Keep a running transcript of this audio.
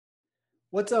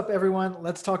What's up, everyone?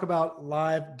 Let's talk about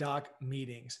live doc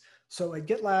meetings. So at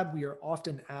GitLab, we are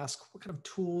often asked, what kind of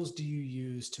tools do you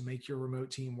use to make your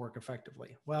remote team work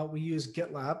effectively? Well, we use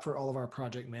GitLab for all of our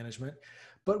project management,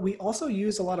 but we also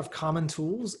use a lot of common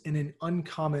tools in an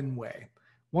uncommon way.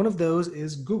 One of those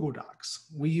is Google Docs.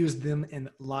 We use them in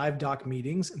live doc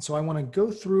meetings. And so I want to go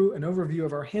through an overview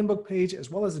of our handbook page, as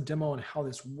well as a demo on how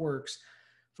this works.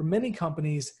 For many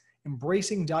companies,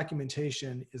 embracing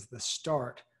documentation is the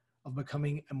start of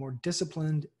becoming a more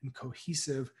disciplined and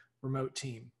cohesive remote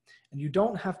team. And you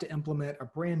don't have to implement a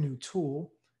brand new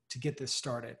tool to get this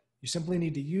started. You simply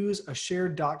need to use a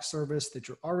shared doc service that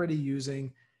you're already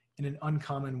using in an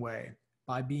uncommon way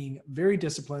by being very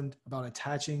disciplined about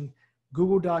attaching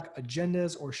Google Doc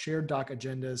agendas or shared doc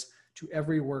agendas to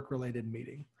every work-related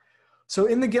meeting. So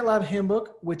in the GitLab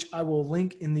handbook, which I will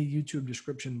link in the YouTube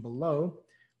description below,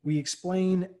 we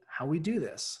explain how we do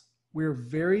this. We're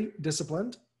very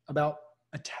disciplined about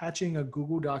attaching a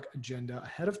Google Doc agenda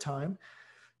ahead of time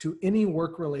to any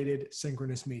work-related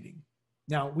synchronous meeting.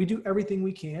 Now, we do everything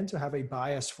we can to have a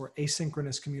bias for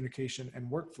asynchronous communication and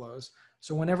workflows.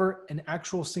 So whenever an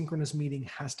actual synchronous meeting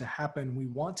has to happen, we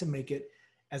want to make it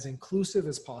as inclusive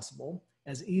as possible,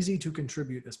 as easy to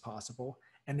contribute as possible,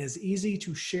 and as easy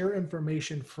to share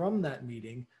information from that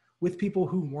meeting with people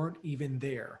who weren't even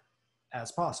there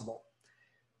as possible.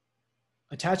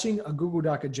 Attaching a Google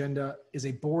Doc agenda is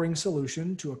a boring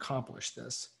solution to accomplish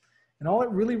this. And all it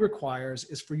really requires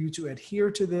is for you to adhere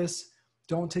to this.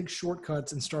 Don't take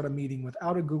shortcuts and start a meeting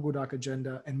without a Google Doc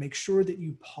agenda, and make sure that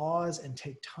you pause and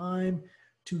take time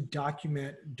to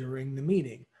document during the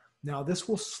meeting. Now, this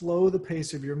will slow the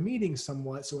pace of your meeting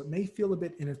somewhat, so it may feel a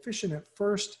bit inefficient at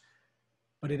first,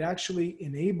 but it actually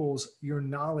enables your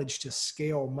knowledge to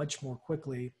scale much more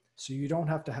quickly. So you don't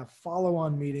have to have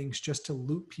follow-on meetings just to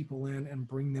loop people in and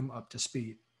bring them up to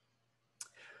speed.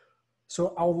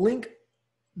 So I'll link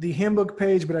the handbook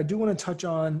page, but I do want to touch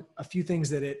on a few things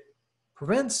that it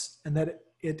prevents and that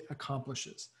it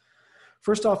accomplishes.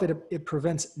 First off, it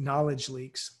prevents knowledge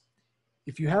leaks.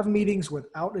 If you have meetings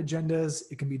without agendas,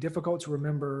 it can be difficult to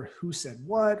remember who said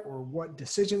what or what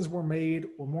decisions were made,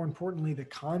 or more importantly, the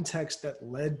context that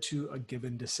led to a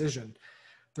given decision.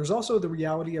 There's also the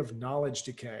reality of knowledge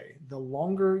decay. The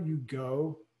longer you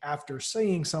go after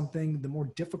saying something, the more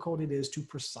difficult it is to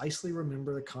precisely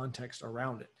remember the context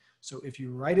around it. So if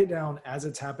you write it down as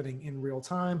it's happening in real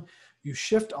time, you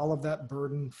shift all of that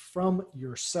burden from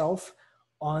yourself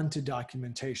onto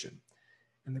documentation.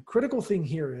 And the critical thing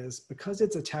here is, because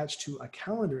it's attached to a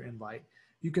calendar invite,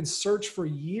 you can search for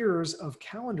years of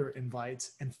calendar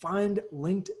invites and find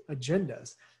linked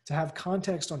agendas to have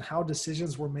context on how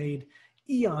decisions were made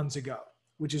eons ago,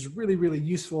 which is really, really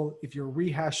useful if you're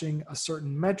rehashing a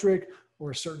certain metric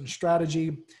or a certain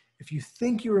strategy. If you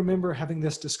think you remember having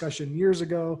this discussion years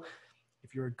ago,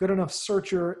 if you're a good enough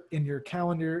searcher in your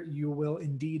calendar, you will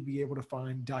indeed be able to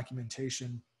find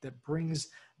documentation that brings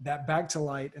that back to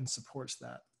light and supports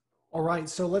that. All right,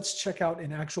 so let's check out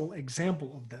an actual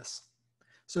example of this.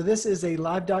 So this is a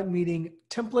live doc meeting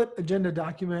template agenda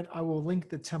document. I will link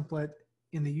the template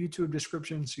in the YouTube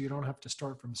description so you don't have to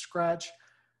start from scratch.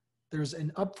 There's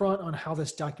an upfront on how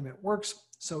this document works.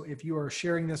 So if you are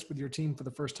sharing this with your team for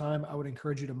the first time, I would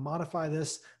encourage you to modify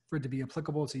this for it to be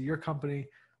applicable to your company,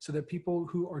 so that people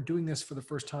who are doing this for the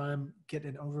first time get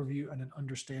an overview and an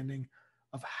understanding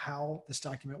of how this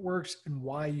document works and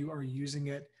why you are using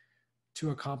it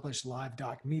to accomplish live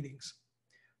doc meetings.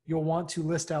 You'll want to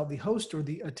list out the host or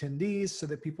the attendees so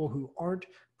that people who aren't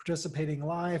participating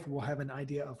live will have an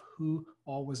idea of who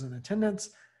all was in attendance,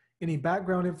 any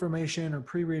background information or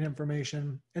pre-read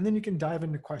information, and then you can dive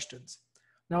into questions.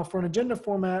 Now, for an agenda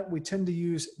format, we tend to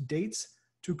use dates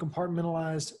to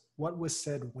compartmentalize what was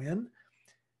said when.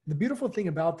 The beautiful thing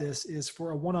about this is,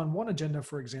 for a one-on-one agenda,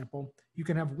 for example, you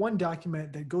can have one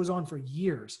document that goes on for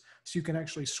years. So you can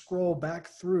actually scroll back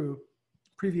through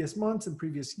previous months and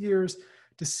previous years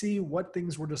to see what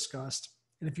things were discussed.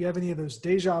 And if you have any of those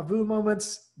deja vu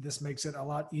moments, this makes it a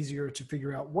lot easier to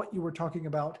figure out what you were talking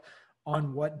about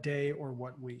on what day or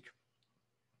what week.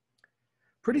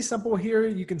 Pretty simple here.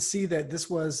 You can see that this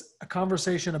was a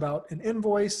conversation about an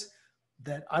invoice,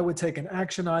 that I would take an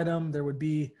action item. There would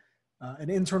be an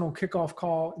internal kickoff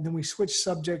call, and then we switch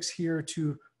subjects here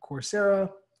to Coursera.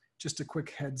 Just a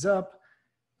quick heads up,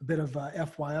 a bit of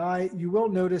FYI. You will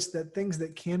notice that things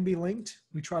that can be linked,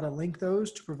 we try to link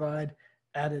those to provide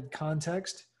added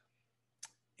context.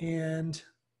 And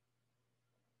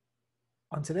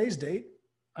on today's date,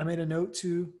 I made a note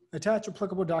to attach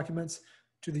applicable documents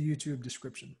to the YouTube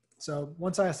description. So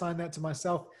once I assign that to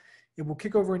myself, it will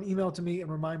kick over an email to me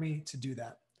and remind me to do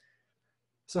that.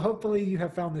 So hopefully you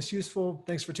have found this useful.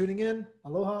 Thanks for tuning in.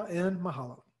 Aloha and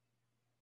mahalo.